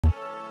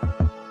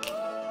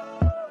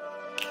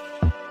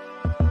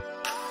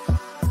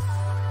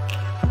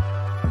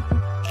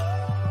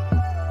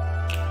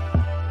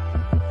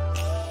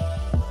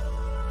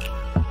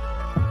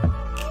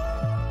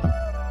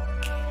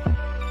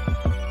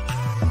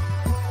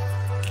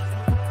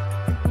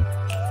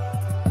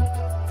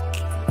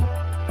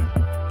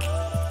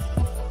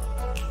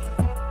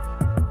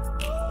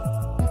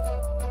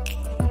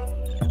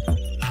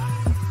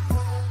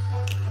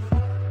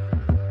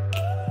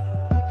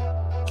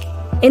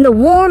In the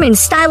warm and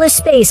stylish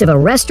space of a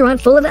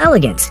restaurant full of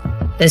elegance,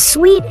 the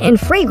sweet and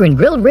fragrant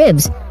grilled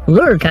ribs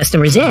lure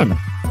customers in.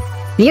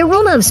 The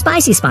aroma of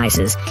spicy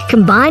spices,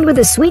 combined with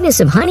the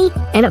sweetness of honey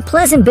and a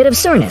pleasant bit of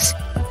sourness.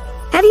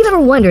 Have you ever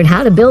wondered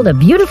how to build a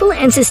beautiful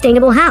and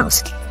sustainable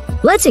house?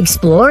 Let's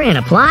explore and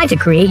apply to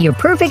create your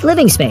perfect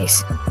living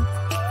space.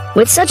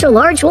 With such a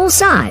large hole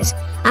size,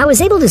 I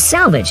was able to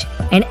salvage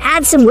and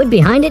add some wood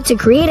behind it to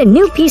create a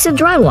new piece of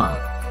drywall.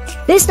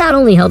 This not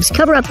only helps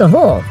cover up the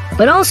hole,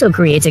 but also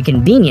creates a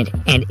convenient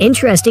and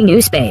interesting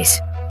new space.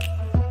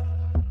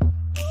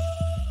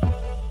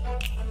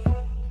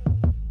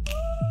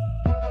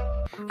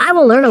 I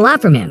will learn a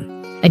lot from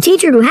him, a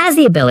teacher who has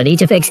the ability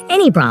to fix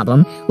any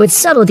problem with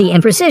subtlety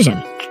and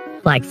precision,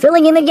 like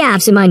filling in the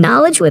gaps in my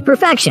knowledge with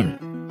perfection.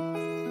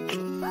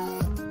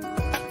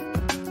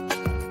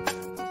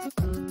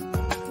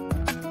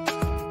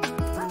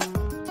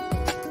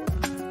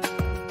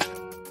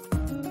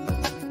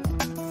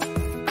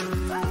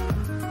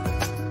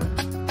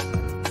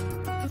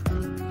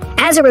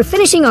 As a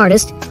refinishing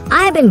artist,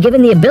 I have been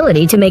given the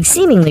ability to make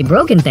seemingly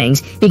broken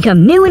things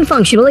become new and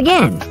functional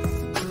again.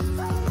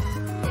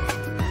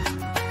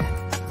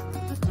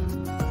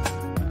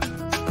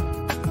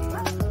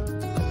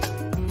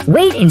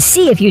 Wait and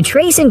see if you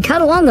trace and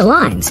cut along the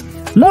lines.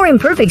 More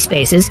imperfect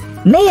spaces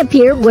may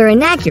appear where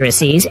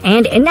inaccuracies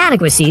and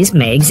inadequacies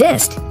may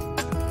exist.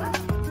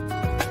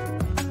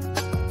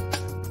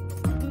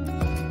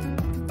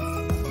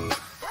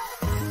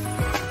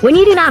 When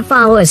you do not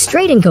follow a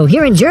straight and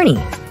coherent journey,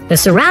 the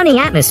surrounding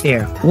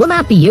atmosphere will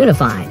not be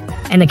unified,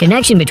 and the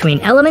connection between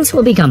elements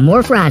will become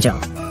more fragile.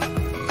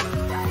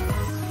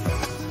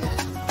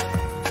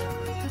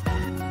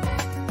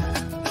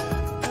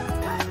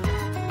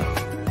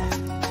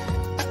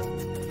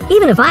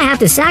 Even if I have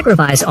to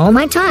sacrifice all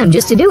my time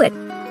just to do it,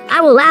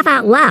 I will laugh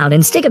out loud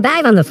and stick a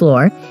bag on the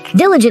floor,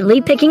 diligently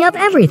picking up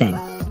everything.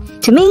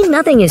 To me,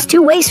 nothing is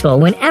too wasteful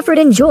when effort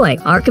and joy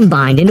are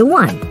combined into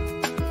one.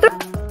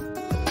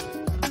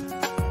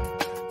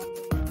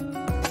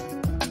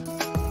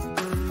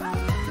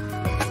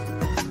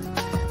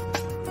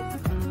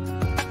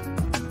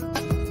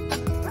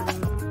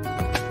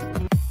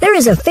 There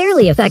is a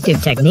fairly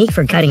effective technique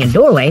for cutting a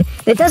doorway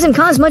that doesn't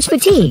cause much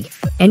fatigue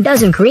and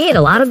doesn't create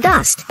a lot of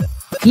dust.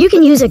 You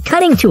can use a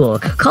cutting tool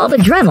called a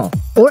Dremel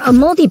or a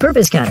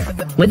multi-purpose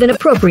cutter with an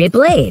appropriate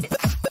blade.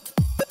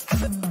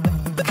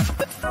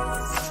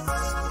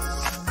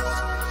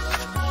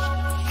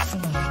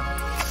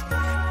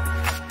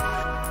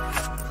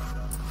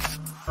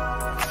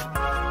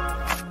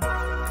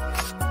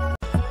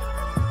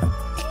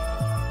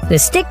 The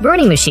stick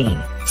burning machine,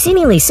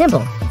 seemingly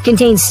simple,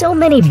 contains so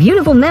many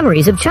beautiful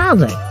memories of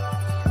childhood.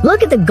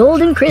 Look at the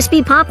golden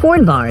crispy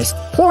popcorn bars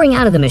pouring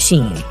out of the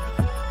machine.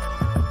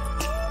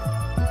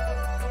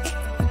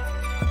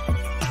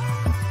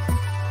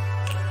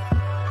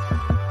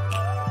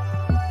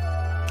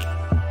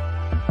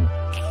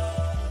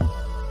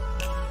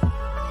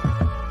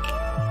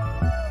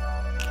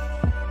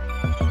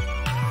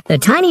 The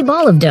tiny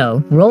ball of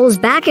dough rolls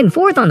back and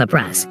forth on the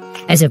press,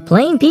 as if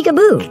playing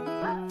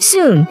peekaboo.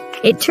 Soon,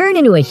 it turned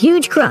into a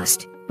huge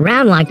crust,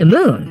 round like the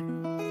moon.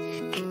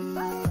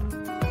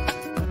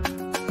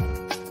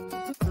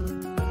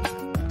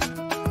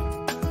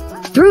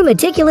 Through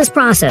meticulous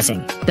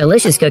processing,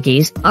 delicious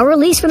cookies are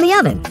released from the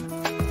oven.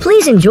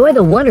 Please enjoy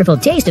the wonderful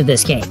taste of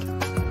this cake.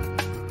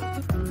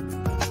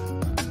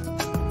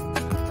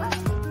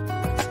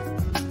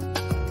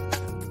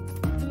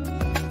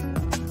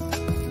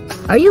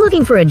 Are you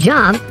looking for a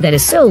job that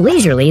is so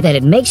leisurely that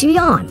it makes you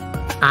yawn?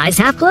 Eyes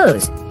half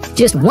closed,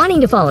 just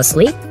wanting to fall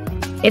asleep?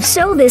 If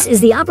so, this is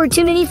the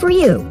opportunity for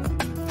you.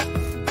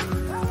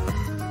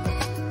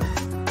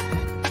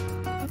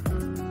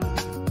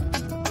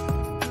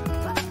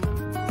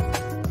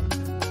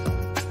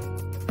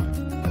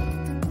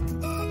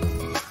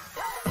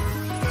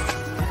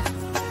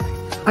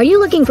 Are you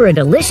looking for a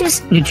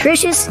delicious,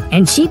 nutritious,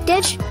 and cheap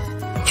dish?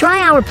 Try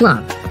our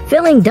plump,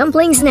 filling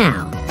dumplings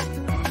now.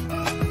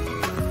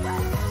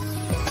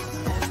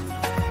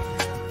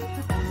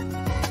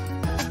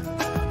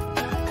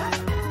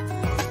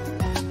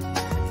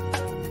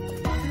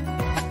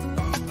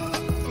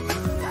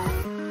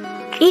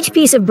 Each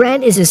piece of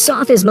bread is as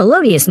soft as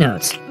melodious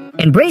notes,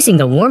 embracing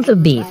the warmth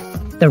of beef,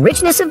 the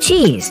richness of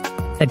cheese,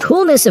 the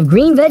coolness of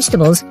green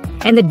vegetables,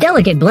 and the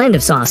delicate blend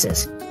of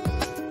sauces.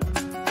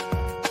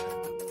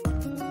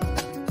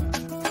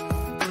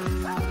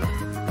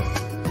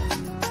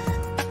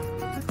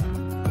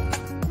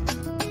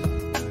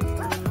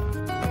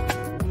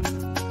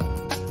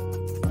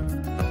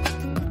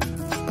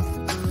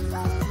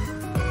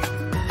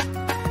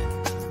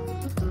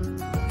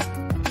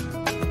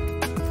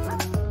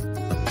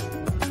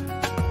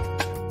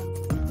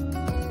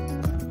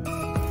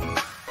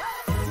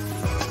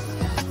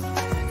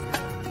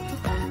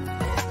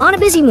 On a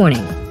busy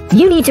morning,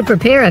 you need to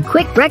prepare a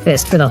quick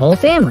breakfast for the whole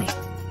family.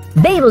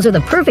 Bagels are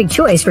the perfect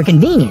choice for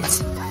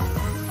convenience.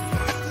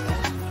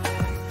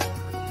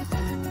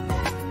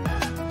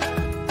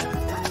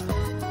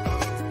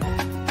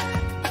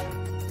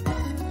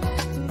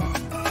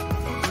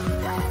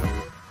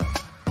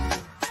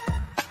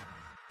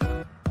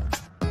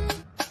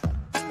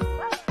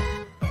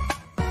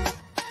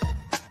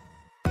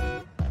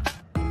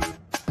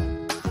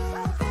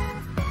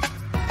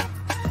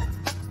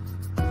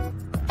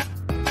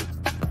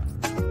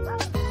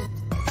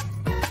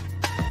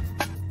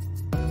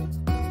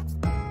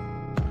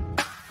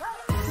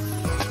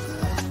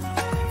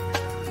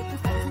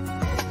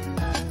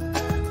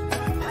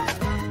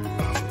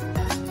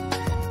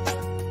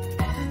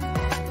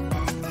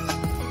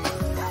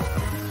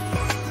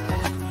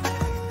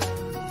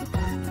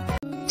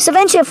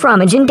 Saventia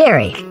fromage and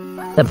dairy.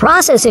 The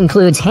process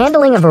includes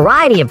handling a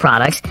variety of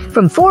products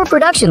from 4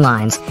 production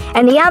lines,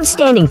 and the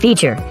outstanding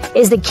feature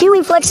is the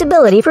queuing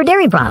flexibility for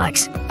dairy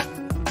products.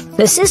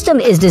 The system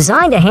is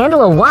designed to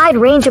handle a wide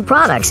range of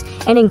products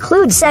and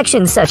includes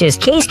sections such as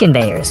case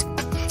conveyors,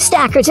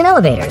 stackers and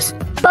elevators,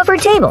 buffer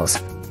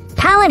tables,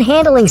 pallet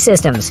handling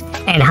systems,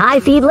 and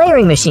high-feed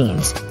layering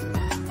machines.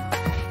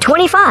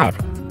 25.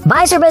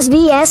 Bicerbus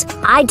VS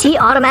IT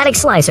Automatic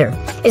Slicer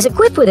is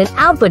equipped with an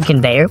output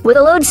conveyor with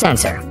a load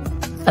sensor.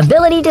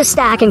 Ability to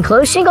stack and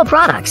close shingle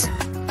products.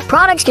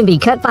 Products can be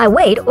cut by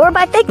weight or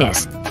by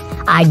thickness.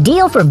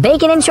 Ideal for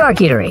bacon and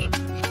charcuterie.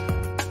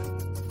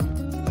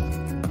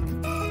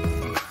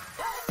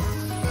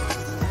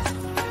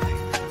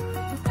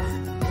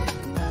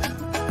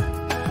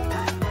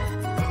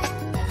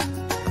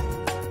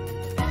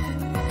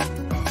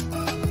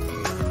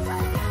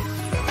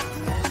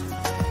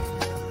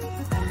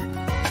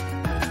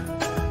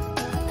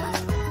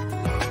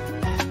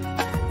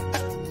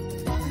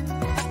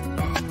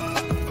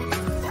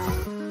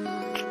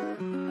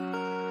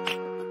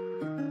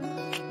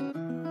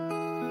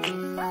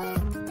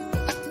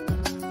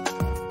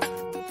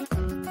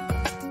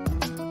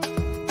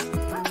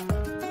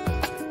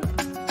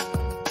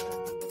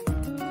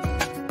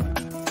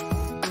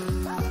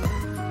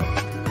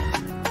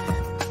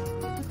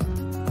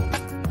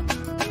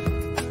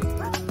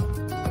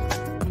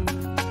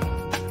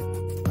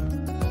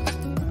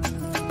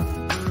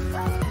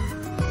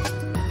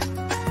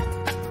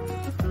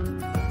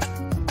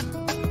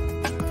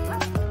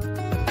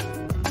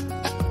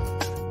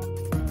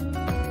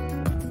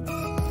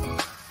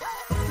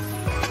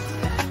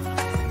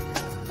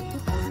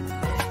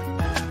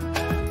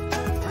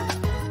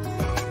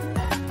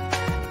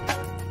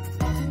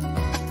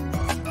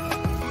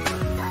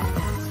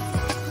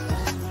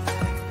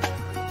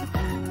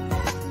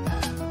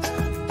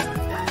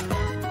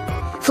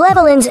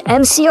 Flevoland's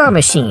MCR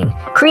machine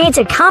creates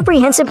a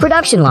comprehensive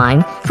production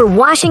line for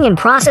washing and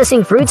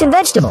processing fruits and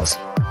vegetables.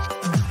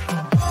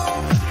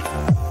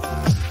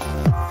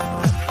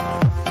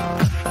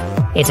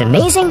 It's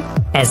amazing,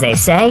 as they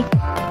say,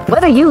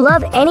 whether you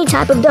love any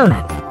type of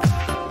donut.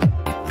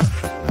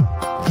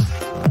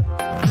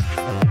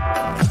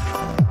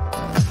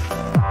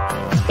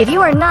 If you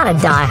are not a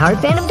die-hard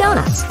fan of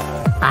donuts,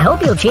 I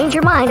hope you'll change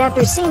your mind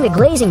after seeing the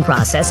glazing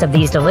process of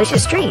these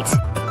delicious treats.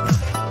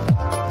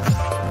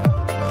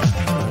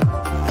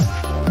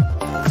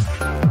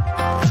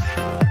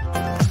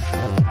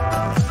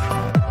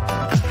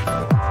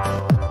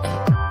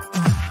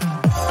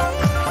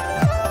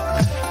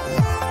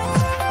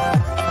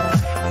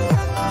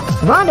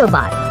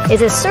 RondoBot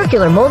is a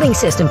circular molding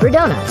system for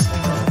donuts.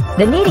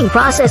 The kneading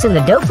process in the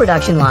dough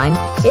production line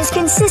is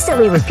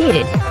consistently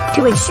repeated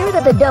to ensure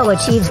that the dough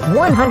achieves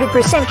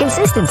 100%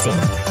 consistency.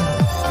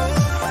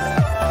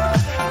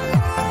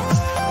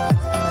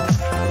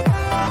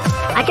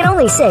 I can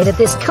only say that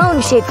this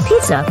cone-shaped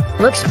pizza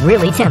looks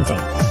really tempting.